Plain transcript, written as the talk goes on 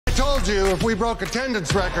told you if we broke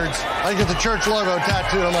attendance records, I'd get the church logo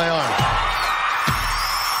tattooed on my arm.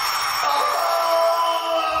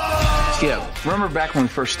 Yeah, remember back when we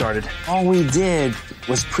first started? All we did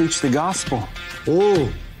was preach the gospel.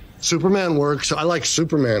 Ooh, Superman works. I like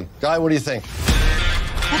Superman. Guy, what do you think?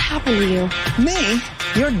 What happened to you? Me?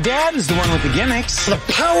 Your dad is the one with the gimmicks. The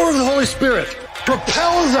power of the Holy Spirit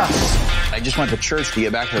propels us. I just want the church to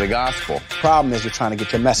get back to the gospel. Problem is you're trying to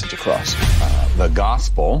get your message across. The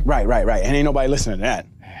gospel? Right. And ain't nobody listening to that.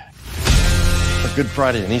 For Good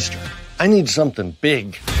Friday and Easter, I need something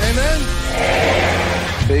big.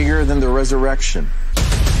 Amen? Bigger than the resurrection.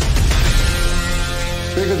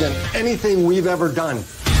 Bigger than anything we've ever done.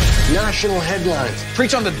 National headlines.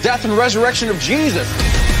 Preach on the death and resurrection of Jesus.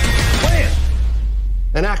 Bam!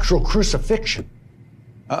 An actual crucifixion.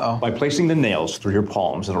 Uh-oh. By placing the nails through your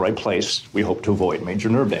palms in the right place, we hope to avoid major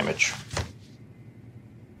nerve damage.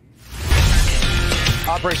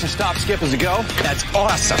 Operation Stop Skip is a go. That's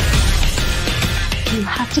awesome. You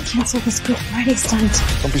have to cancel this Good Friday stunt.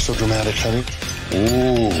 Don't be so dramatic, honey.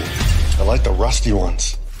 Ooh, I like the rusty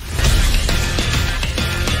ones.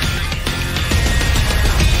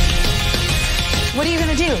 What are you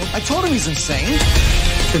gonna do? I told him he's insane.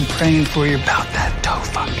 Been praying for you about that toe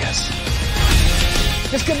fungus.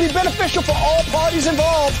 This could be beneficial for all parties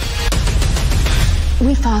involved.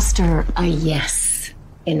 We foster a yes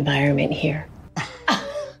environment here.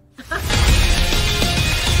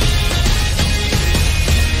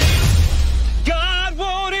 God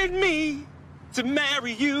wanted me to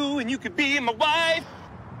marry you and you could be my wife.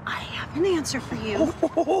 I have an answer for you.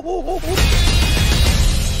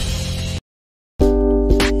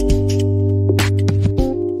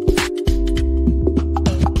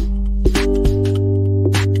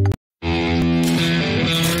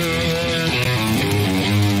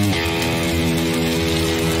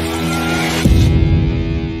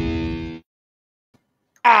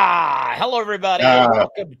 Hello, everybody.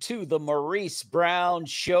 Welcome to the Maurice Brown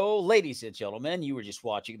Show. Ladies and gentlemen, you were just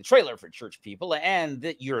watching the trailer for Church People, and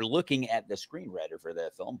that you're looking at the screenwriter for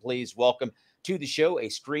that film. Please welcome to the show a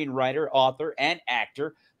screenwriter, author, and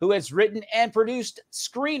actor who has written and produced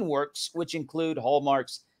screen works, which include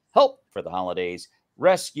Hallmark's Help for the Holidays,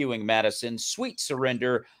 Rescuing Madison, Sweet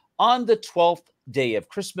Surrender, On the 12th Day of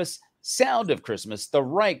Christmas, Sound of Christmas, The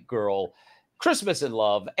Right Girl, Christmas in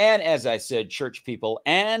Love, and as I said, Church People,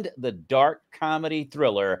 and the dark comedy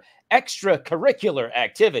thriller Extracurricular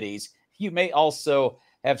Activities. You may also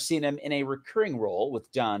have seen him in a recurring role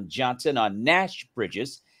with Don Johnson on Nash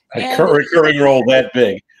Bridges. A recurring role that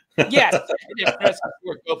big. Yes.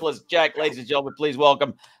 Jack, ladies and gentlemen, please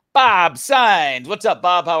welcome Bob Saenz. What's up,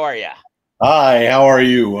 Bob? How are you? Hi, how are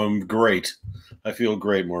you? I'm great. I feel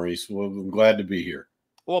great, Maurice. Well, I'm glad to be here.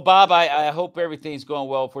 Well, Bob, I hope everything's going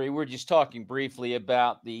well for you. We're just talking briefly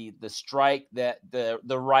about the strike that the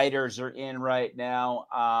writers are in right now.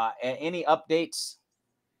 Any updates?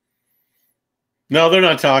 No, they're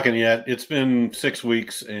not talking yet. It's been 6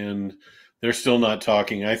 weeks, and they're still not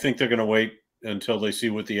talking. I think they're going to wait until they see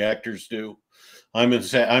what the actors do. I'm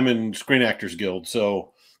in Screen Actors Guild,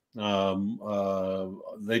 so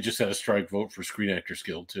they just had a strike vote for Screen Actors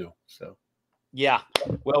Guild too. So. Yeah,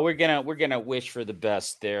 well, we're gonna wish for the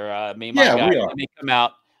best there. I mean, my God, let me come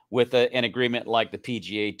out with an agreement like the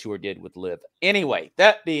PGA Tour did with Liv. Anyway,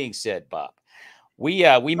 that being said, Bob, we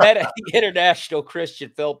met at the International Christian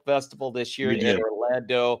Film Festival this year in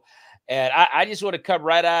Orlando, and I just want to come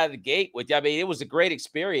right out of the gate with you. I mean, it was a great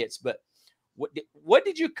experience, but what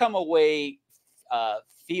did you come away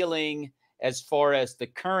feeling as far as the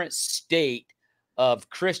current state of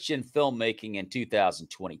Christian filmmaking in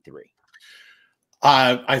 2023?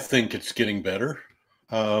 I think it's getting better.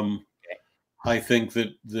 I think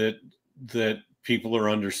that people are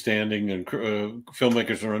understanding, and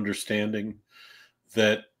filmmakers are understanding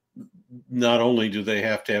that not only do they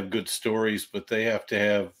have to have good stories, but they have to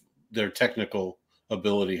have their technical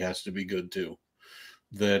ability has to be good too.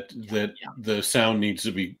 That the sound needs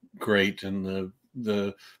to be great, and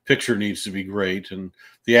the picture needs to be great, and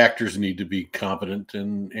the actors need to be competent.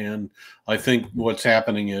 And I think what's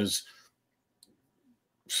happening is,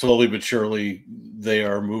 slowly but surely, they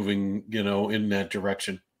are moving, in that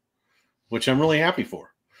direction, which I'm really happy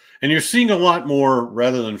for. And you're seeing a lot more,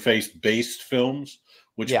 rather than faith-based films,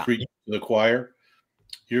 which preach to the choir.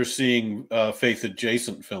 You're seeing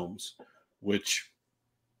faith-adjacent films, which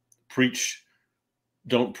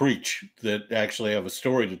don't preach, that actually have a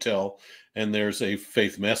story to tell, and there's a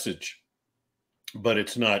faith message, but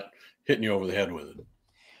it's not hitting you over the head with it.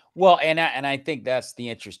 Well, and I think that's the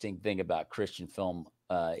interesting thing about Christian film.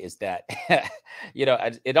 Is that,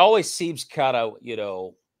 it always seems kind of,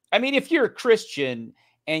 I mean, if you're a Christian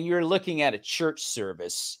and you're looking at a church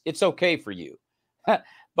service, it's okay for you.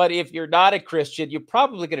 But if you're not a Christian, you're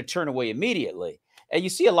probably going to turn away immediately. And you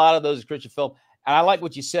see a lot of those in Christian film. And I like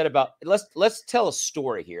what you said about let's tell a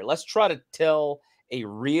story here. Let's try to tell a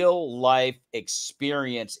real life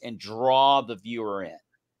experience and draw the viewer in.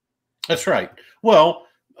 That's right. Well,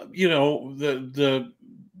 you know, the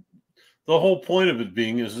whole point of it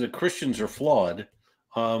being is that Christians are flawed.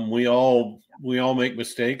 We all make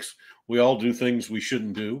mistakes. We all do things we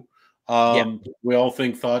shouldn't do. We all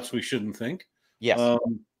think thoughts we shouldn't think. Yes.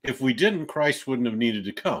 If we didn't, Christ wouldn't have needed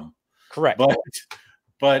to come. Correct.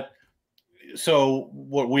 But so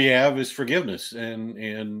what we have is forgiveness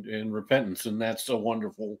and repentance, and that's a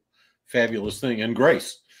wonderful, fabulous thing, and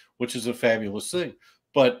grace, which is a fabulous thing.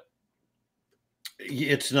 But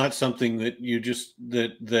it's not something that you just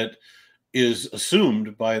that is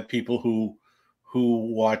assumed by people who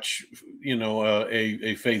watch, you know,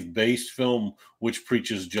 a faith-based film which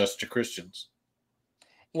preaches just to Christians.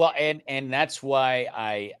 Well, and that's why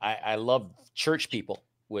I love Church People,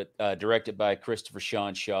 with directed by Christopher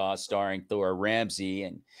Sean Shaw, starring Thora Ramsey,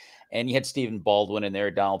 and you had Stephen Baldwin in there,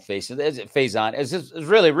 Donald Faison. It's a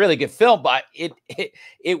really good film, but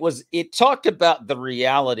it talked about the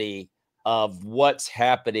reality of what's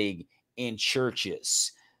happening in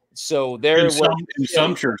churches. So there in some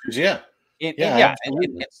churches, in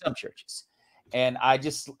some churches, and I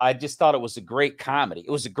just thought it was a great comedy.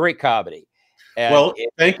 It was a great comedy. And well,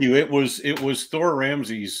 thank you. It was Thor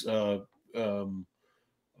Ramsey's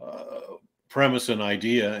premise and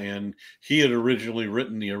idea, and he had originally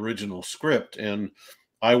written the original script, and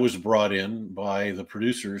I was brought in by the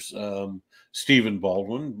producers, Stephen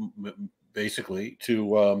Baldwin, basically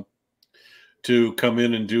to come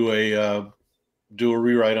in and do a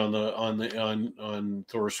rewrite on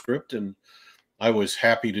Thor's script, and I was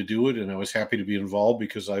happy to do it, and I was happy to be involved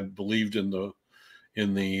because I believed in the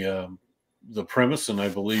premise, and I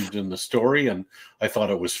believed in the story, and I thought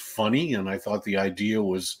it was funny, and I thought the idea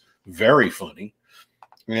was very funny,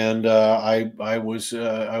 and I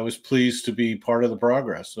was pleased to be part of the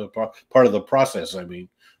progress, part of the process. I mean,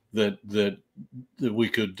 that we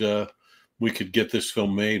could get this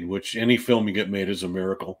film made, which any film you get made is a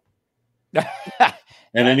miracle. And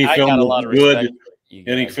any film that's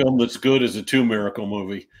good, film that's good is a two miracle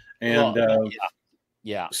movie, and.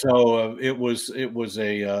 Yeah. So it was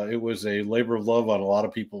a labor of love on a lot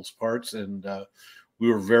of people's parts, and we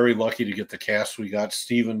were very lucky to get the cast we got.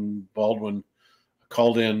 Stephen Baldwin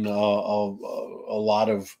called in a lot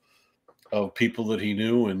of people that he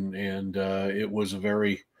knew, and it was a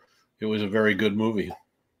very good movie.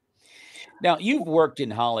 Now, you've worked in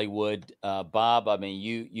Hollywood, Bob. I mean,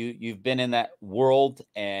 you've been in that world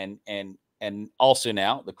and also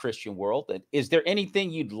now the Christian world. Is there anything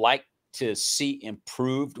you'd like to see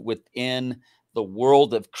improved within the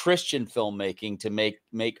world of Christian filmmaking to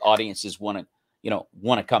make audiences want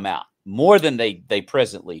to come out more than they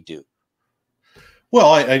presently do?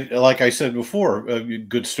 Well, I like I said before, a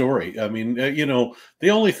good story. I mean, the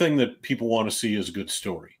only thing that people want to see is a good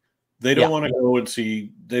story. They don't want to go and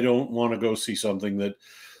see. They don't want to go see something that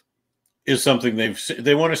is something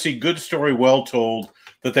they want to see good story, well told,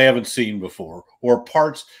 that they haven't seen before, or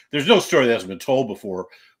parts. There's no story that hasn't been told before,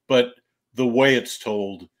 but the way it's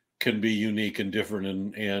told can be unique and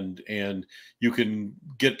different, and you can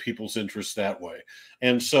get people's interest that way.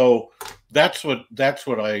 And so that's what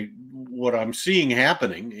I'm seeing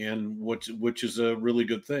happening, and which is a really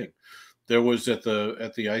good thing. There was at the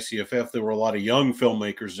ICFF, there were a lot of young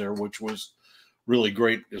filmmakers there, which was really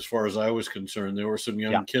great as far as I was concerned. There were some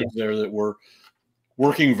young kids there that were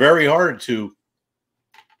working very hard to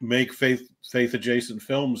make faith adjacent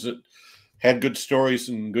films that had good stories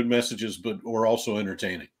and good messages, but were also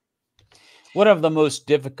entertaining. One of the most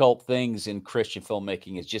difficult things in Christian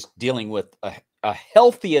filmmaking is just dealing with a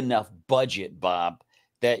healthy enough budget, Bob,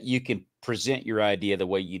 that you can present your idea the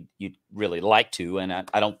way you'd really like to. And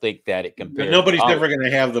I don't think that it compares. But nobody's ever going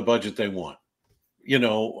to have the budget they want.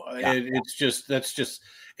 It's just,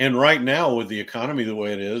 and right now with the economy the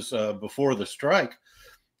way it is, before the strike,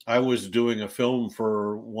 I was doing a film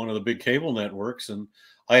for one of the big cable networks, and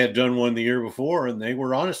I had done one the year before, and they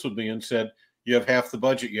were honest with me and said, you have half the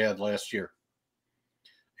budget you had last year.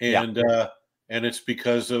 And it's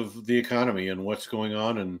because of the economy and what's going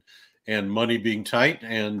on, and money being tight,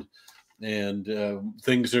 and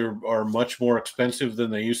things are much more expensive than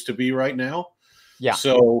they used to be right now. Yeah.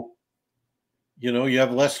 So, you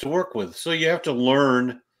have less to work with. So you have to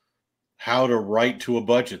learn how to write to a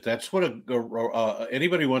budget. That's what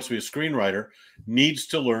anybody who wants to be a screenwriter needs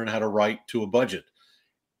to learn, how to write to a budget.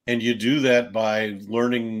 And you do that by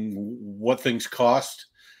learning what things cost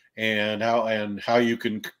and how you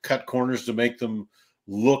can cut corners to make them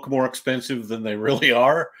look more expensive than they really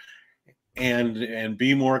are, and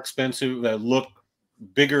be more expensive, look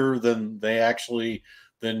bigger than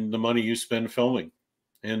the money you spend filming.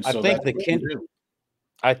 And so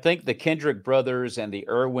I think the Kendrick brothers and the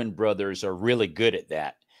Irwin brothers are really good at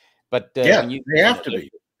that. But they have to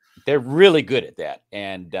be. They're really good at that.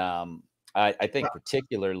 And I think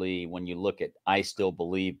particularly when you look at "I Still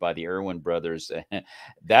Believe" by the Irwin brothers,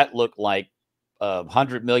 that looked like a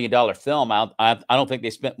 $100 million film. I don't think they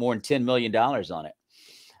spent more than $10 million on it.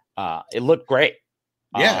 It looked great.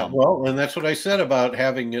 Yeah, well, and that's what I said about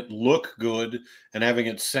having it look good and having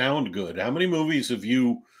it sound good. How many movies have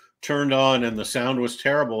you turned on and the sound was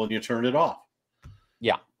terrible and you turned it off?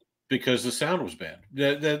 Yeah. Because the sound was bad.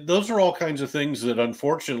 Those are all kinds of things that,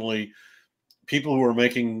 unfortunately, people who are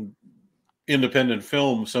making independent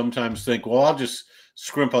film sometimes think, well, I'll just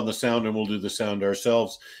scrimp on the sound and we'll do the sound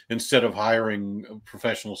ourselves instead of hiring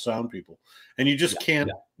professional sound people. And you just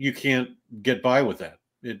can't get by with that.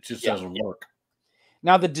 It just doesn't work.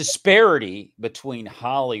 Now, the disparity between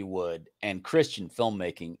Hollywood and Christian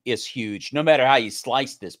filmmaking is huge, no matter how you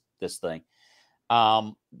slice this thing.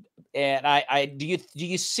 And do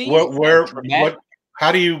you see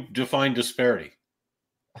how do you define disparity?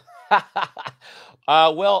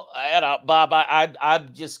 Well, Bob,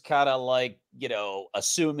 I'm just kind of like,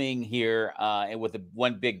 assuming here, and with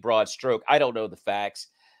one big broad stroke. I don't know the facts,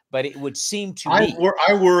 but it would seem to me.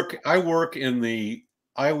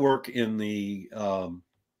 I work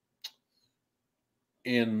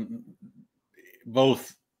in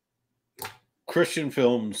both Christian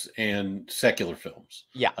films and secular films.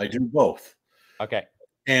 Yeah, I do both. Okay.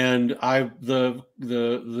 And the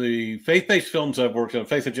faith-based films I've worked on,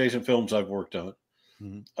 faith-adjacent films I've worked on,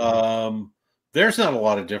 there's not a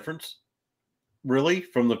lot of difference, really,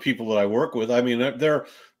 from the people that I work with. I mean, there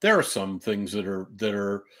are some things that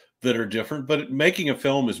are different, but making a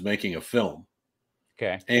film is making a film.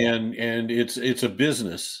 Okay. And it's a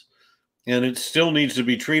business, and it still needs to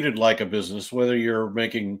be treated like a business, whether you're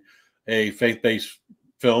making a faith-based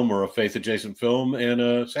film or a faith-adjacent film and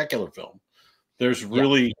a secular film. There's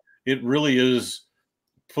really, it really is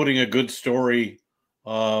putting a good story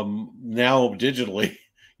now digitally,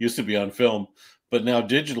 used to be on film, but now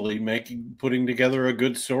digitally putting together a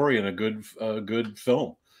good story and a good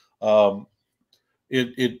film. The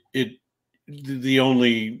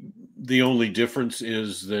only difference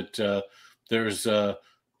is that there's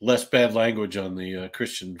less bad language on the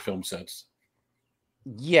Christian film sets.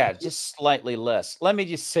 Yeah, just slightly less. Let me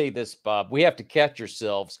just say this, Bob. We have to catch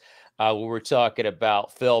ourselves when we're talking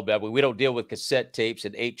about film. We don't deal with cassette tapes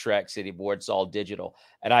and 8-tracks anymore. It's all digital.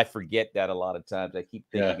 And I forget that a lot of times. I keep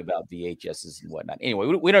thinking about VHSs and whatnot. Anyway,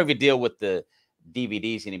 we don't even deal with the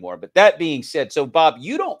DVDs anymore. But that being said, so Bob,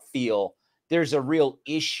 you don't feel there's a real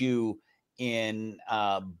issue in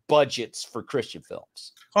budgets for Christian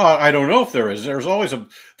films? I don't know if there is. There's always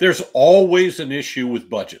an issue with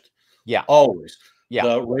budget. Yeah, always.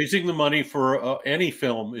 Yeah, raising the money for any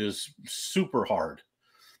film is super hard,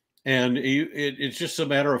 and it's just a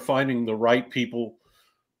matter of finding the right people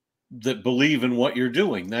that believe in what you're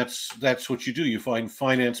doing. That's what you do. You find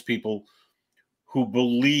finance people who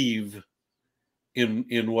believe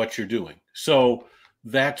in what you're doing. So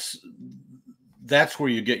that's where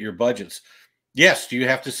you get your budgets. Yes, do you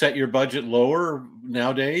have to set your budget lower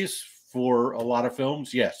nowadays for a lot of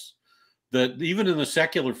films? Yes. Even in the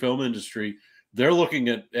secular film industry, they're looking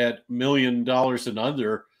at $1 million and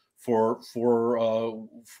under for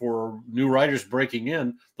new writers breaking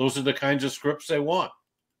in. Those are the kinds of scripts they want.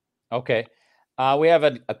 Okay. We have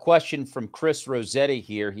a question from Chris Rossetti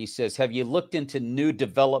here. He says, have you looked into new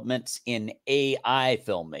developments in AI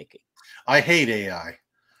filmmaking? I hate AI.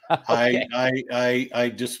 Okay.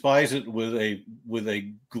 I despise it with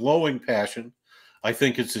a glowing passion. I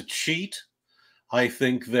think it's a cheat. I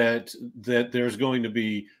think that there's going to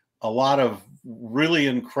be a lot of really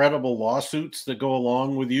incredible lawsuits that go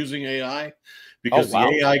along with using AI, because the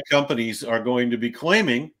AI companies are going to be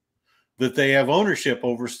claiming that they have ownership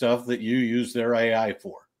over stuff that you use their AI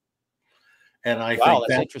for. And I think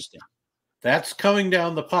that's interesting. That's coming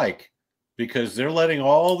down the pike, because they're letting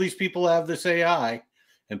all these people have this AI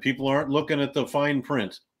and people aren't looking at the fine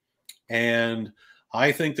print. And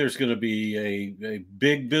I think there's going to be a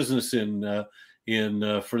big business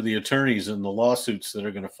for the attorneys and the lawsuits that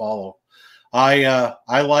are going to follow. I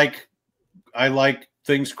like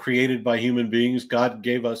things created by human beings. God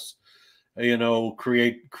gave us,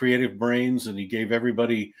 creative brains, and He gave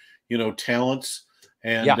everybody, talents,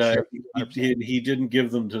 and He didn't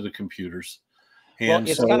give them to the computers. And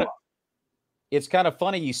It's kind of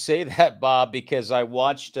funny you say that, Bob, because I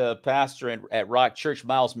watched a pastor at Rock Church,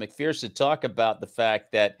 Miles McPherson, talk about the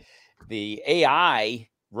fact that the AI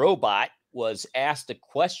robot was asked a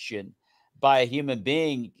question by a human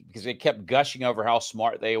being because they kept gushing over how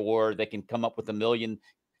smart they were. They can come up with a million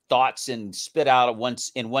thoughts and spit out at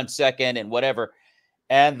once in 1 second and whatever.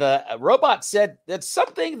 And the robot said, that's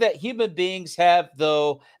something that human beings have,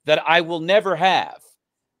 though, that I will never have.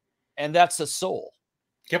 And that's a soul.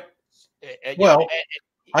 Yep. Well,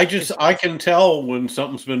 I can tell when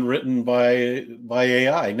something's been written by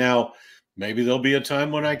AI. Now, maybe there'll be a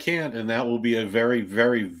time when I can't, and that will be a very,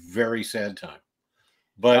 very, very sad time.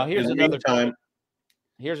 But here's in the another meantime,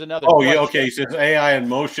 here's another. Oh, yeah, okay. So it's AI and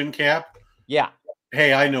motion cap. Yeah.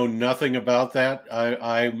 Hey, I know nothing about that.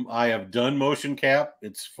 I have done motion cap.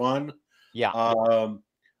 It's fun. Yeah.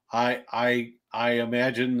 I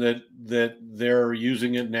imagine that they're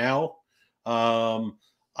using it now.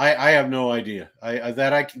 I have no idea.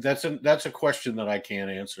 That's a question that I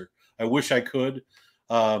can't answer. I wish I could.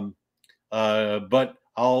 But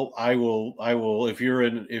I will if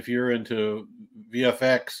you're into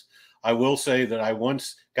VFX, I will say that I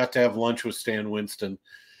once got to have lunch with Stan Winston,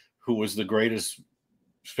 who was the greatest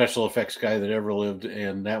special effects guy that ever lived,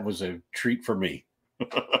 and that was a treat for me.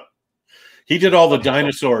 He did all the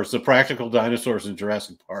dinosaurs, the practical dinosaurs in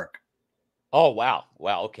Jurassic Park. Oh, wow.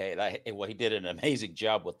 Wow. Okay. Well, he did an amazing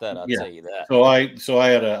job with that. I'll tell you that. So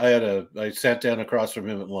I sat down across from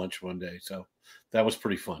him at lunch one day. So that was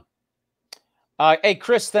pretty fun. Hey,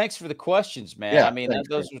 Chris, thanks for the questions, man. Yeah, I mean,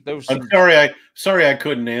 those I'm sorry I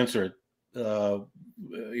couldn't answer it.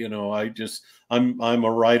 I'm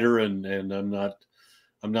a writer and I'm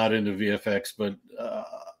not into VFX, but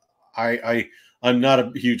I'm not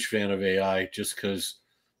a huge fan of AI just because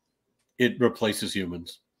it replaces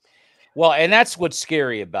humans. Well, and that's what's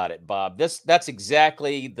scary about it, Bob. That's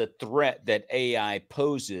exactly the threat that AI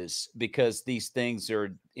poses, because these things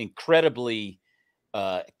are incredibly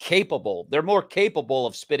capable. They're more capable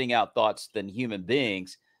of spitting out thoughts than human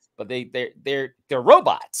beings, but they're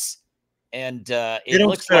robots, and it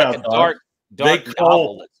looks like a dark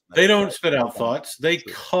novel. They don't spit out thoughts. They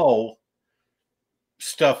cull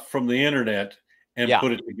stuff from the internet and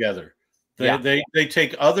put it together. They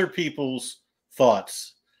take other people's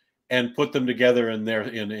thoughts and put them together and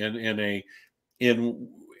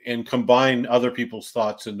combine other people's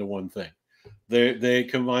thoughts into one thing. They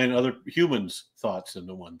combine other humans' thoughts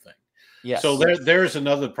into one thing. Yes. So there's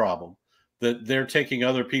another problem, that they're taking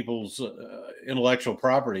other people's intellectual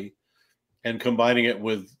property and combining it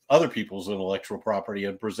with other people's intellectual property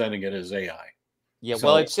and presenting it as AI. Yeah,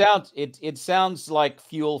 well, it sounds like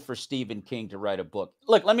fuel for Stephen King to write a book.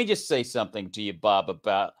 Look, let me just say something to you, Bob,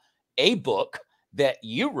 about a book that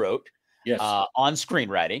you wrote on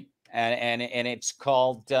screenwriting, and it's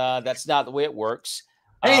called That's Not the Way It Works.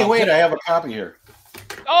 Hey, wait, I have a copy here.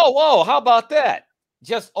 Oh, whoa, how about that?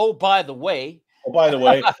 Just, by the way,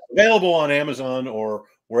 available on Amazon or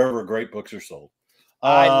wherever great books are sold.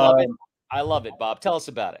 I love it. I love it, Bob. Tell us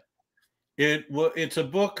about it. It's a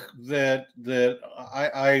book that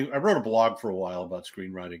I wrote a blog for a while about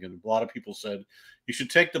screenwriting, and a lot of people said you should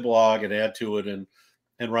take the blog and add to it and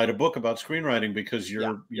write a book about screenwriting because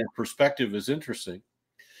your perspective is interesting.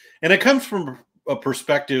 And it comes from a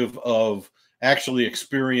perspective of actually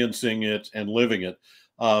experiencing it and living it.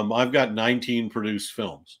 I've got 19 produced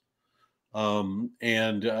films. And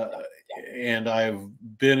I've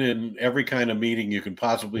been in every kind of meeting you can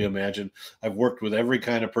possibly imagine. I've worked with every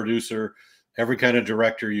kind of producer, every kind of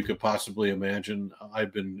director you could possibly imagine.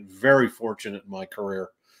 I've been very fortunate in my career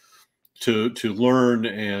to learn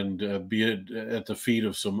and be at the feet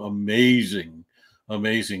of some amazing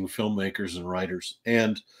filmmakers and writers.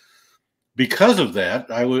 And because of that,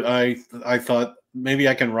 I thought maybe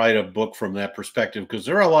I can write a book from that perspective, because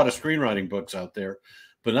there are a lot of screenwriting books out there,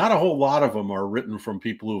 but not a whole lot of them are written from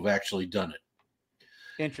people who've actually done it.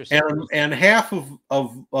 Interesting. And half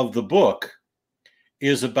of the book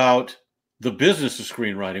is about the business of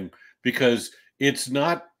screenwriting, because it's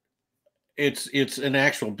an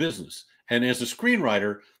actual business. And as a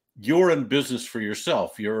screenwriter, you're in business for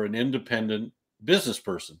yourself. You're an independent business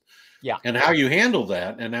person. Yeah. And how you handle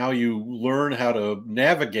that and how you learn how to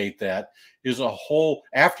navigate that is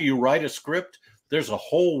after you write a script, there's a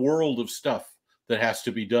whole world of stuff that has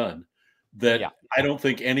to be done that I don't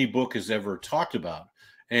think any book has ever talked about.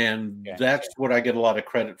 And that's what I get a lot of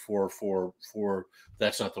credit for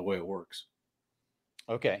That's Not the Way It Works.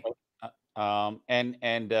 Okay.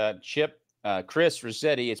 Chip, Chris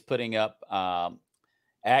Rossetti is putting up how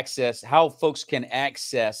folks can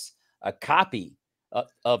access a copy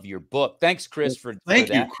of your book. Thanks, Chris,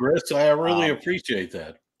 Thank you, Chris. I really appreciate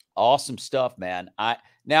that. Awesome stuff, man.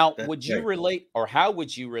 Now, That's would you great. relate, or how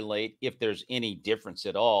would you relate, if there's any difference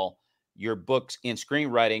at all, your books in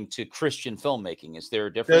screenwriting to Christian filmmaking? Is there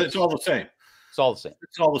a difference? It's all the same. It's all the same.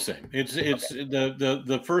 It's all the same. It's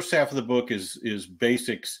the first half of the book is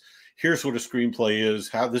basics. Here's what a screenplay is.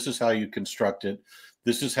 This is how you construct it.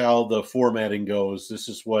 This is how the formatting goes. This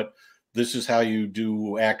is how you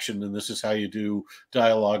do action, and this is how you do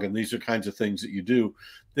dialogue, and these are kinds of things that you do.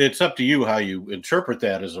 It's up to you how you interpret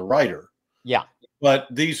that as a writer. Yeah. But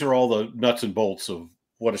these are all the nuts and bolts of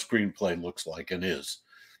what a screenplay looks like and is,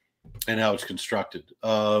 and how it's constructed.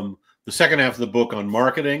 The second half of the book on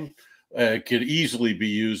marketing could easily be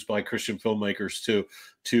used by Christian filmmakers to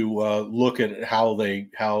look at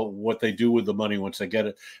what they do with the money once they get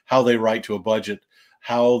it, how they write to a budget,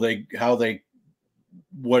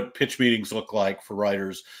 what pitch meetings look like for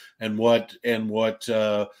writers, and what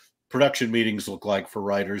production meetings look like for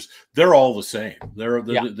writers. They're all the same.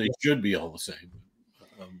 They should be all the same.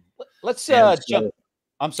 Let's jump.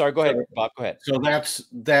 I'm sorry. Go ahead, Bob. Go ahead. So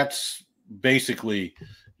that's basically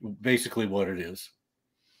what it is.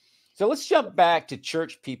 So let's jump back to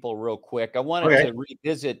church people real quick. I wanted to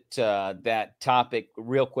revisit that topic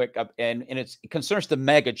real quick, and it concerns the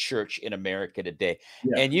mega church in America today.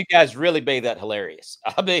 Yeah. And you guys really made that hilarious.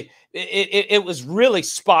 I mean, it was really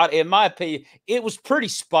in my opinion, it was pretty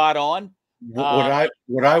spot on.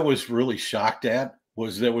 What I was really shocked at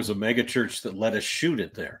was there was a mega church that let us shoot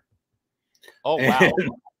it there. Oh wow!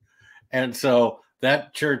 And so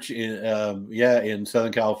that church in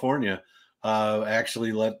Southern California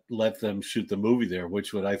actually let them shoot the movie there,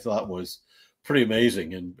 which I thought was pretty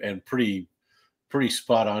amazing and pretty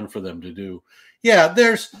spot on for them to do. Yeah,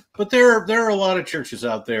 there are a lot of churches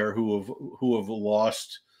out there who have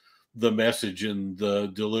lost the message in the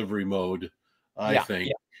delivery mode, I think.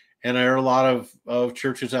 Yeah. And there are a lot of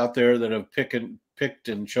churches out there that have picked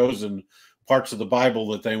and chosen parts of the Bible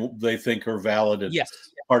that they think are valid, and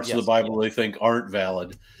parts of the Bible they think aren't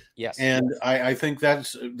valid. Yes. And I think that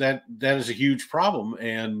is a huge problem,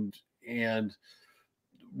 and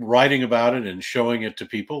writing about it and showing it to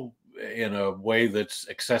people in a way that's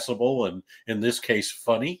accessible and in this case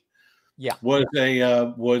funny. Yeah.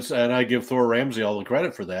 And I give Thor Ramsey all the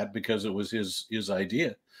credit for that because it was his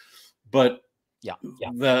idea. But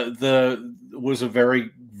the was a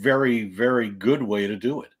very, very, very good way to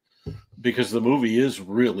do it because the movie is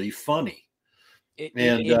really funny.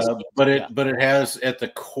 But it has at the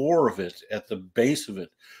core of it, at the base of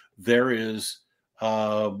it, there is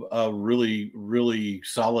a really, really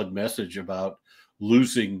solid message about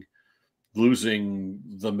losing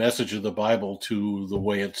the message of the Bible to the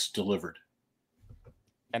way it's delivered.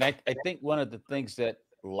 And I think one of the things that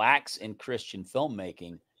lacks in Christian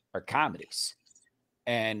filmmaking are comedies.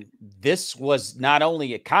 And this was not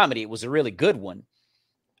only a comedy, it was a really good one.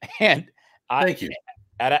 And thank you.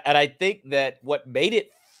 And I think that what made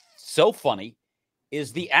it so funny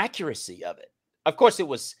is the accuracy of it. Of course, it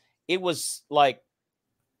was like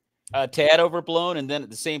a tad overblown, and then at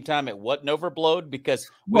the same time, it wasn't overblown because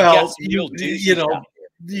you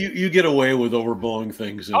get away with overblowing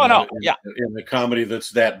things. In a comedy that's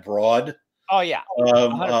that broad. Oh yeah.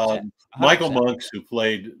 100%. Michael Monks, who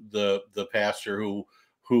played the pastor,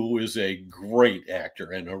 who is a great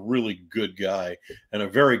actor and a really good guy and a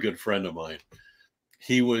very good friend of mine.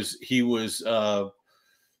 He was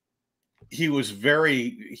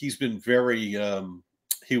very,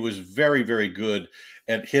 very good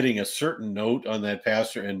at hitting a certain note on that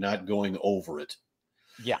pastor and not going over it.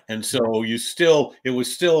 Yeah. And so it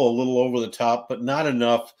was still a little over the top, but not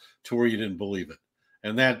enough to where you didn't believe it.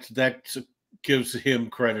 And that gives him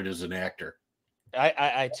credit as an actor.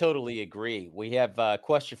 I totally agree. We have a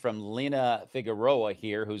question from Lena Figueroa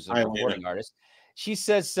here, who's a recording artist. She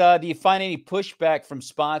says, do you find any pushback from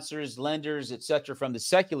sponsors, lenders, etc., from the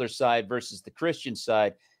secular side versus the Christian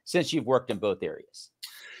side, since you've worked in both areas?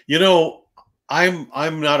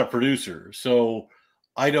 I'm not a producer, so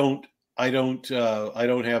I don't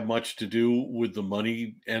have much to do with the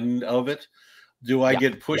money end of it. Do I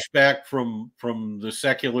get pushback from the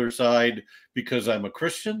secular side because I'm a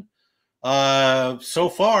Christian? So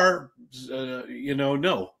far,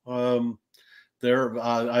 no.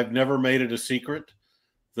 I've never made it a secret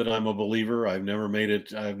that I'm a believer. I've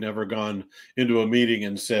never gone into a meeting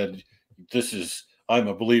and said, I'm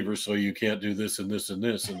a believer, so you can't do this and this and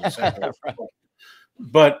this. And right.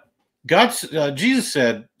 But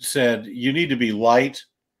Jesus said you need to be light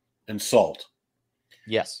and salt.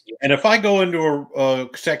 Yes. And if I go into a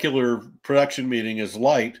secular production meeting as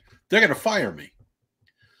light, they're going to fire me.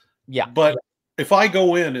 Yeah. But if I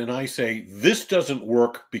go in and I say, this doesn't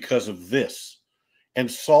work because of this, and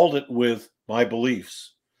salt it with my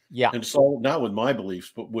beliefs, Yeah. And so not with my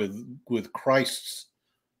beliefs, but with Christ's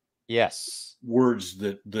Yes. words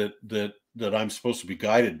that I'm supposed to be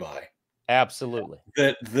guided by. Absolutely.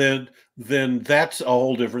 Then that's a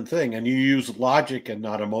whole different thing. And you use logic and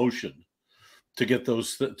not emotion to get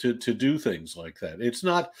those to do things like that. It's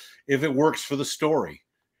not if it works for the story.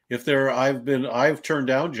 If I've turned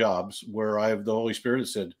down jobs where the Holy Spirit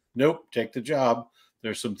has said, nope, take the job.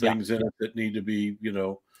 There's some things in it that need to be,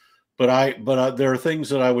 but there are things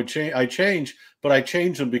that I would change. I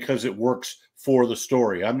change them because it works for the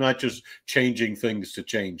story. I'm not just changing things to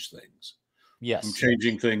change things. Yes. I'm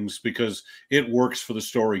changing things because it works for the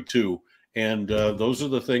story too. And those are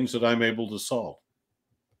the things that I'm able to solve.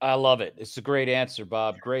 I love it. It's a great answer,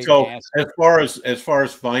 Bob. Great answer. As far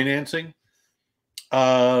as financing,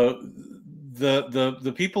 the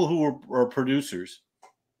people who are producers.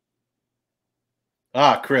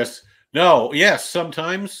 Chris. No, yes,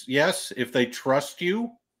 sometimes, yes, if they trust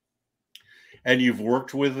you and you've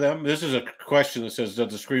worked with them. This is a question that says,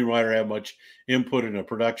 does the screenwriter have much input in a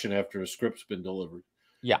production after a script's been delivered?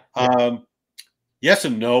 Yeah. Yes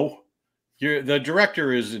and no. The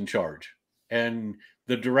director is in charge, and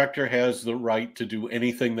the director has the right to do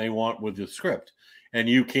anything they want with the script. And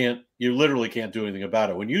you literally can't do anything about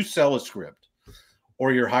it. When you sell a script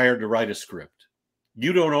or you're hired to write a script,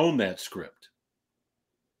 you don't own that script.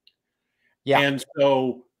 Yeah. And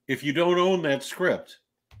so if you don't own that script,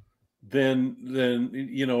 then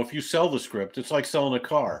if you sell the script, it's like selling a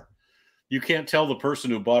car. You can't tell the person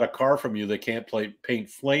who bought a car from you they can't paint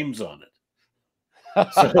flames on it.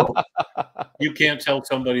 So you can't tell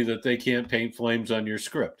somebody that they can't paint flames on your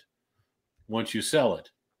script once you sell it.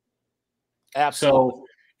 Absolutely. So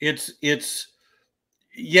it's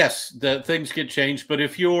yes, that things get changed, but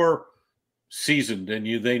if you're seasoned and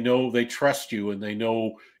they trust you and they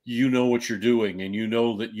know what you're doing, and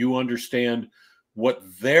that you understand what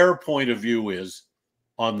their point of view is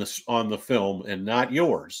on the film and not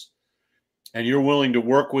yours, and you're willing to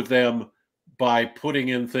work with them by putting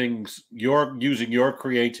in things, using your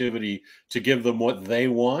creativity to give them what they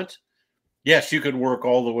want, yes, you can work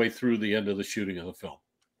all the way through the end of the shooting of the film.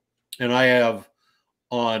 And I have,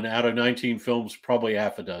 out of 19 films, probably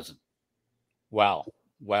half a dozen. Wow,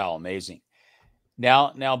 amazing.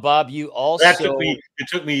 Now, Bob, you also it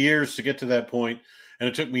took me years to get to that point, and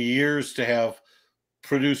it took me years to have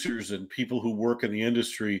producers and people who work in the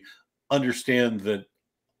industry understand that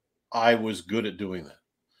I was good at doing that.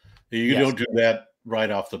 You don't do that right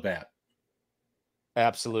off the bat.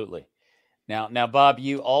 Absolutely. Now, Bob,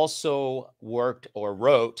 you also worked or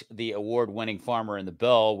wrote the award-winning Farmer in the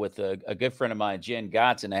Bell with a good friend of mine, Jen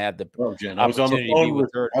Gotson. I had the Jen. I was on the phone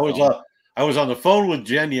with her. I was on the phone with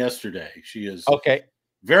Jen yesterday. She is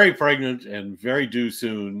very pregnant and very due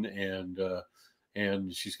soon,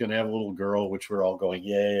 and she's going to have a little girl, which we're all going,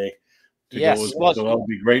 yay! Yes, so that'll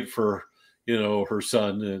be great for her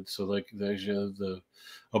son. And so there's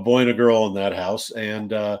a boy and a girl in that house,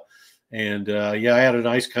 and I had a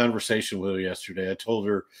nice conversation with her yesterday. I told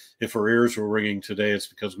her if her ears were ringing today, it's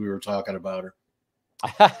because we were talking about her.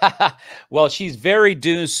 Well, she's very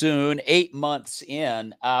due soon, 8 months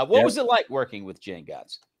in. What was it like working with Jen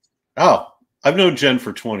Gotson? Oh, I've known Jen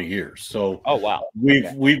for 20 years. So wow.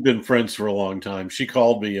 We've been friends for a long time. She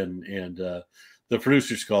called me and the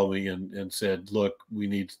producers called me and said, look, we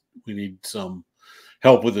need some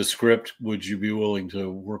help with the script. Would you be willing to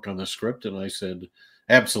work on the script? And I said,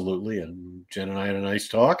 absolutely. And Jen and I had a nice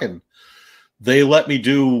talk, and they let me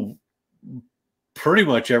do pretty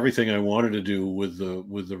much everything I wanted to do with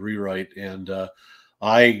the rewrite. And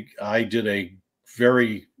I did a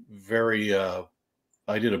very, very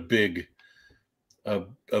I did a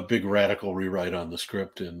big radical rewrite on the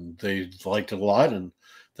script, and they liked it a lot. And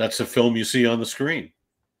that's a film you see on the screen.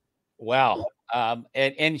 Wow.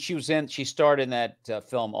 And she starred in that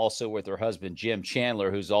film also with her husband, Jim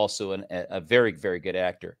Chandler, who's also a very, very good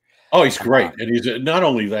actor. Oh, he's great. And he's not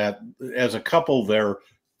only that, as a couple, they're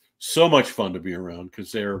so much fun to be around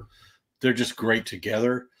because they're just great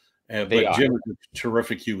together. But Jim is a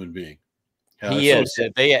terrific human being. He is.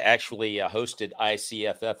 They actually hosted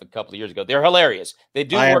ICFF a couple of years ago. They're hilarious. They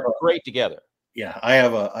do work great together. Yeah, I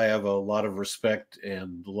have a lot of respect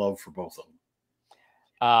and love for both of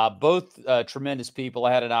them. Both tremendous people.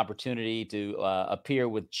 I had an opportunity to appear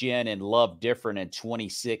with Jen in Love Different in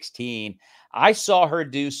 2016. I saw her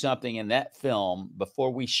do something in that film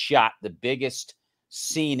before we shot the biggest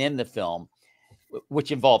scene in the film,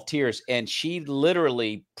 which involved tears. And she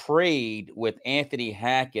literally prayed with Anthony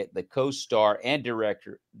Hackett, the co-star and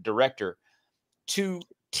director, to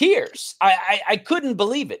tears. I couldn't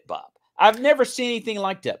believe it, Bob. I've never seen anything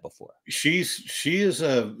like that before. She is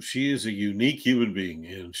a unique human being,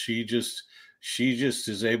 and she just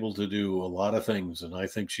is able to do a lot of things. And I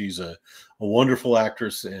think she's a wonderful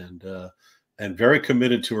actress and very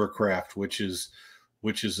committed to her craft, which is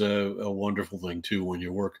a wonderful thing too. When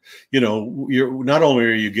you work, you're not only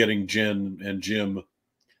are you getting Jen and Jim,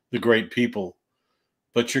 the great people,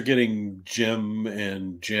 but you're getting Jim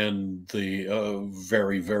and Jen, the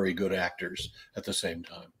very, very good actors at the same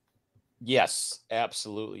time. Yes,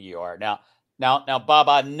 absolutely you are. Now, Bob,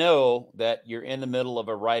 I know that you're in the middle of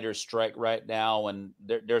a writer's strike right now, and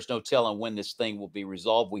there's no telling when this thing will be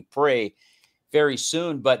resolved. We pray very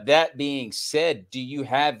soon. But that being said, do you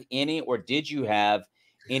have any, or did you have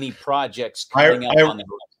any projects coming up on the horizon?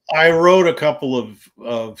 I wrote a couple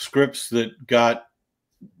of scripts that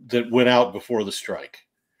went out before the strike.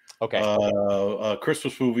 Okay. A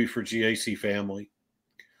Christmas movie for GAC Family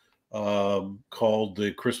called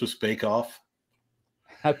The Christmas Bake Off.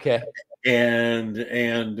 Okay.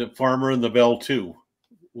 And Farmer and the Bell 2,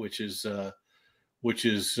 which is right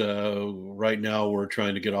now we're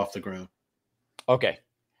trying to get off the ground. Okay.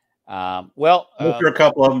 There are a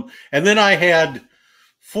couple of them, and then I had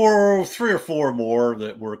 3 or 4 more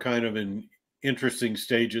that were kind of in interesting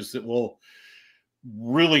stages that will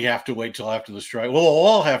really have to wait till after the strike. Well, we'll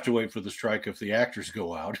all have to wait for the strike if the actors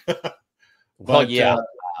go out.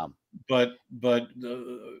 But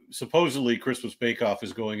supposedly Christmas Bake Off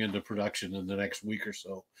is going into production in the next week or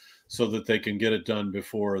so that they can get it done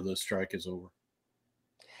before the strike is over.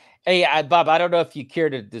 Hey, Bob, I don't know if you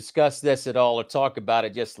care to discuss this at all or talk about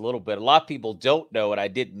it just a little bit. A lot of people don't know, and I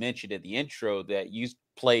did mention in the intro that you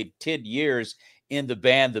played 10 years in the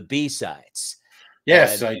band The B-Sides.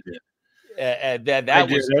 Yes, I did. That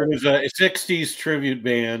was a 60s tribute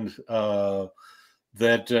band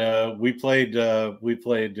that we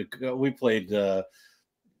played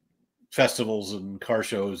festivals and car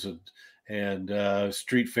shows and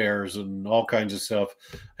street fairs and all kinds of stuff,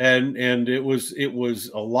 and it was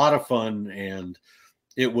a lot of fun, and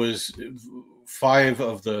it was 5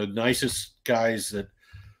 of the nicest guys that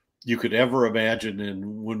you could ever imagine.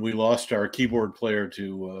 And when we lost our keyboard player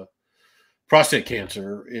to prostate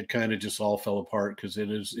cancer, it kind of just all fell apart, because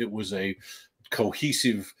it was a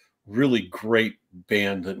cohesive, really great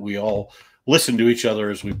band that we all listened to each other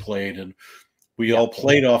as we played, and we all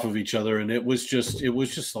played off of each other, and it was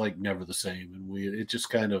just like never the same. And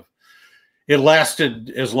it lasted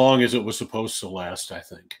as long as it was supposed to last, I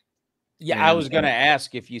think. Yeah, and I was going to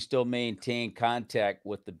ask if you still maintain contact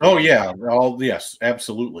with the band. Oh yeah, yes,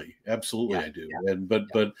 absolutely, yeah, I do. Yeah.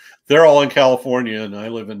 But they're all in California, and I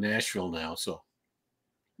live in Nashville now. So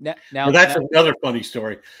now that's another funny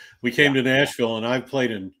story. We came to Nashville, and I've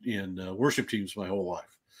played in worship teams my whole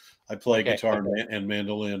life. I play guitar and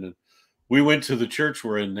mandolin, and we went to the church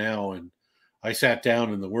we're in now, and I sat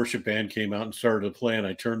down, and the worship band came out and started to play, and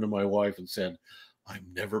I turned to my wife and said, "I'm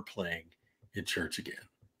never playing in church again."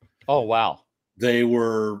 Oh, wow. They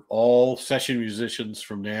were all session musicians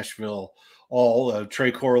from Nashville. All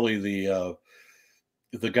Trey Corley, the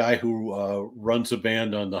guy who runs a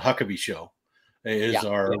band on the Huckabee Show, is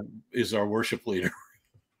our worship leader,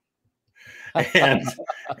 and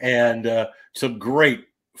some great,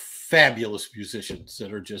 fabulous musicians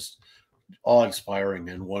that are just awe-inspiring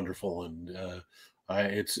and wonderful. And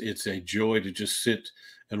it's a joy to just sit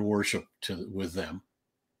and worship with them.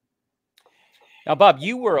 Now, Bob,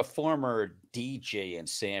 you were a former DJ in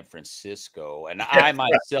San Francisco, and I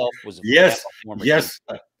myself was a former DJ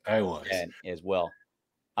I was as well.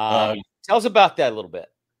 Tell us about that a little bit.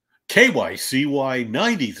 KYCY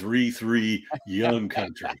 93.3 Young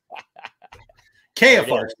Country.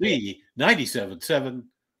 KFRC 97.7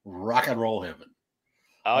 Rock and Roll Heaven.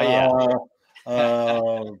 Oh,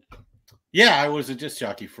 yeah. I was a disc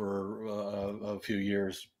jockey for a few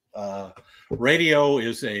years. Radio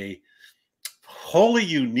is a wholly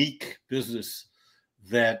unique business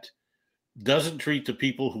that doesn't treat the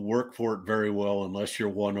people who work for it very well unless you're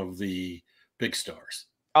one of the big stars.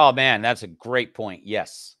 Oh man, that's a great point.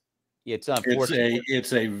 Yes. It's unfortunate.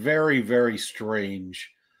 It's a very, very strange,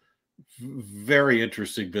 very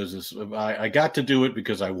interesting business. I got to do it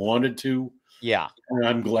because I wanted to. Yeah. And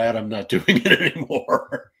I'm glad I'm not doing it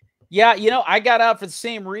anymore. Yeah, I got out for the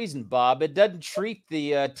same reason, Bob. It doesn't treat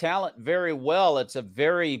the talent very well. It's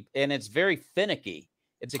very finicky.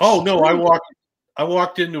 It's I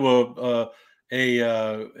walked into a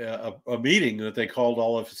meeting that they called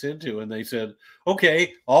all of us into, and they said,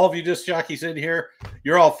 "Okay, all of you disc jockeys in here,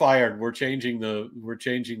 you're all fired. We're changing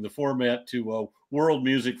the format to world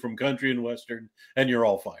music from country and western, and you're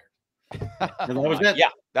all fired." And that was it.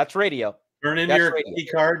 Yeah, that's radio. Turn in your key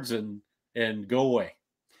cards and go away.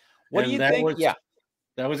 What do you think?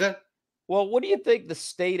 That was it. Well, what do you think the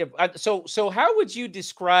state of so how would you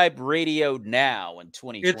describe radio now in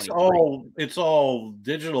 2023? It's all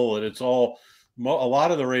digital, and it's all a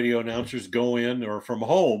lot of the radio announcers go in or from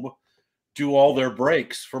home, do all their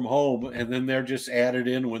breaks from home, and then they're just added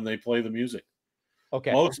in when they play the music.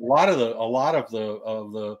 Okay. A lot of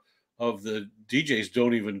the DJs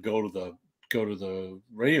don't even go to the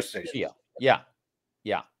radio station. Yeah.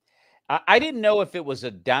 I didn't know if it was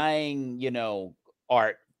a dying,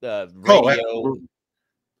 art. Radio.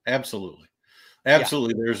 Absolutely.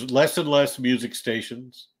 There's less and less music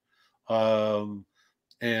stations, and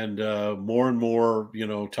more and more,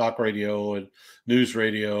 talk radio and news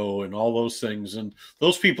radio and all those things. And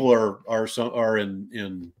those people are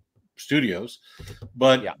in studios,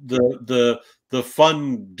 but the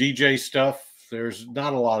fun DJ stuff, there's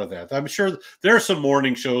not a lot of that. I'm sure there are some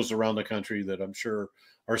morning shows around the country that I'm sure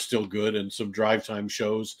are still good, and some drive time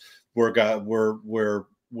shows where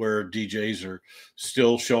DJs are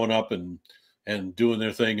still showing up and doing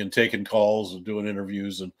their thing and taking calls and doing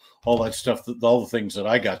interviews and all that stuff, all the things that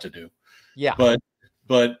I got to do. Yeah.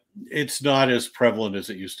 But it's not as prevalent as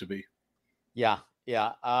it used to be. Yeah.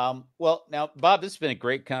 Well, now, Bob, this has been a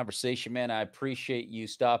great conversation, man. I appreciate you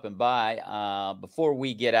stopping by. Before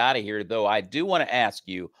we get out of here, though, I do want to ask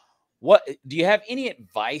you, what do you have any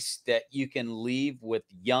advice that you can leave with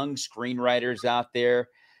young screenwriters out there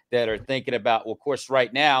that are thinking about, well, of course,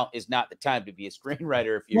 right now is not the time to be a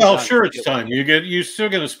screenwriter. If you're sure, it's time. You're still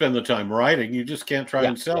going to spend the time writing. You just can't try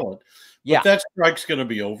and sell it. But that strike's going to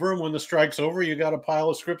be over, and when the strike's over, you got a pile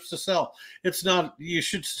of scripts to sell. It's not. You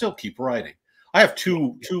should still keep writing. I have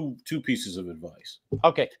two pieces of advice.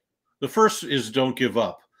 Okay. The first is don't give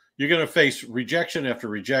up. You're going to face rejection after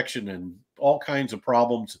rejection and all kinds of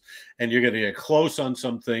problems, and you're going to get close on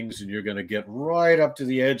some things, and you're going to get right up to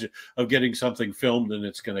the edge of getting something filmed, and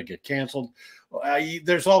it's going to get canceled.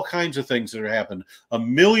 There's all kinds of things that happen. A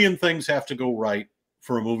million things have to go right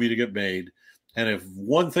for a movie to get made, and if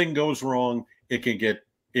one thing goes wrong, it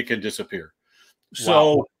can disappear.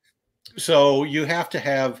 Wow. So you have to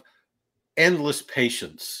have endless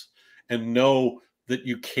patience and know that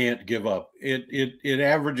you can't give up. It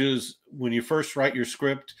averages, when you first write your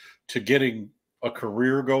script to getting a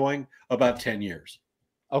career going, about 10 years.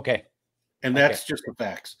 Okay. And that's just the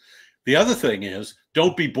facts. The other thing is,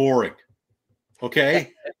 don't be boring.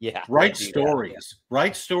 Okay? Yeah. Write stories.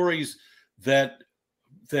 Write stories that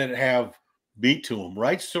have meat to them.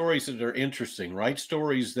 Write stories that are interesting. Write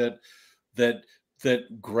stories that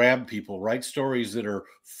grab people. Write stories that are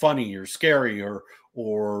funny or scary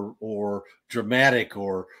or dramatic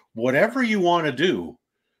or whatever you want to do,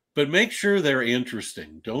 but make sure they're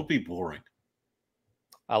interesting. Don't be boring.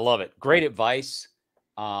 I love it. Great advice,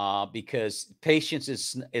 because patience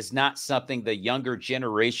is not something the younger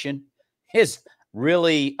generation is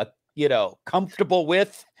really comfortable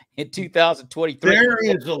with in 2023. There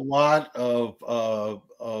is a lot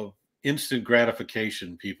of instant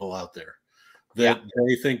gratification people out there that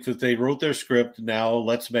they think that they wrote their script. Now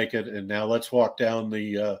let's make it. And now let's walk down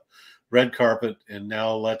the red carpet. And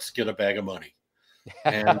now let's get a bag of money.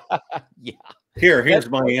 And here's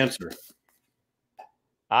my answer.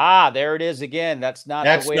 There it is again. That's not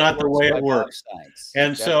the way it works.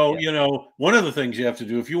 And so, one of the things you have to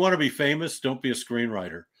do, if you want to be famous, don't be a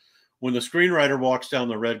screenwriter. When the screenwriter walks down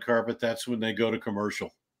the red carpet, that's when they go to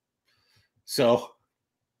commercial. So.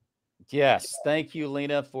 Yes. Thank you,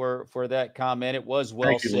 Lena, for that comment. It was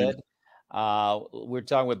well said. We're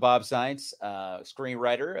talking with Bob Saenz,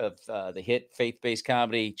 screenwriter of the hit faith-based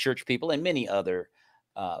comedy Church People and many other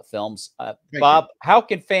films. Bob, how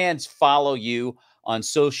can fans follow you on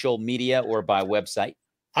social media or by website?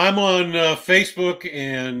 I'm on Facebook,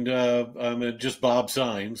 and I'm just Bob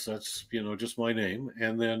Saenz. That's just my name.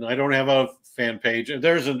 And then I don't have a fan page.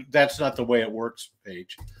 That's not the way it works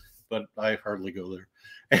page, but I hardly go there.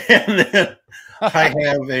 And then I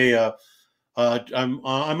have I'm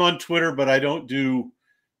on Twitter, but I don't do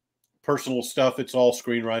personal stuff. It's all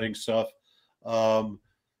screenwriting stuff. And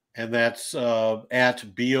that's at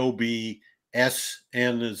BOBSNZ.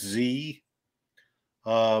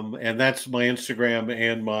 And that's my Instagram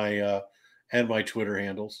and my Twitter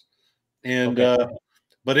handles. And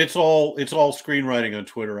but it's all screenwriting on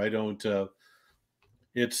Twitter. I don't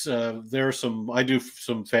I do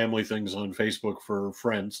some family things on Facebook for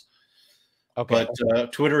friends. Okay.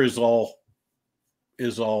 But Twitter is all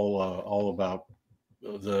about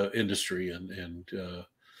the industry and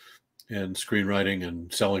screenwriting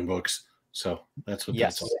and selling books. So that's what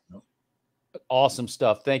that's all about. Awesome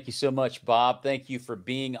stuff. Thank you so much, Bob. Thank you for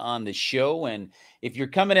being on the show. And if you're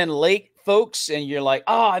coming in late folks, and you're like,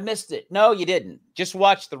 oh, I missed it. No, you didn't. Just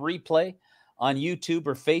watch the replay on YouTube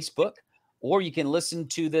or Facebook, or you can listen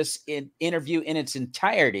to this interview in its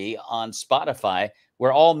entirety on Spotify,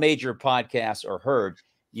 where all major podcasts are heard.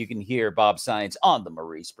 You can hear Bob Saenz on the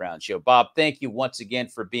Maurice Brown Show. Bob, thank you once again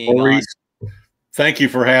for being Maurice, on. Thank you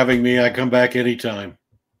for having me. I come back anytime.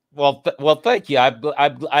 Well, thank you.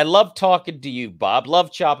 I love talking to you, Bob.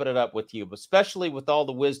 Love chopping it up with you, especially with all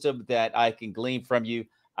the wisdom that I can glean from you.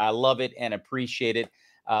 I love it and appreciate it.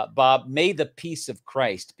 Bob, may the peace of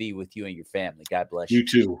Christ be with you and your family. God bless you. You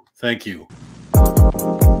too. Thank you.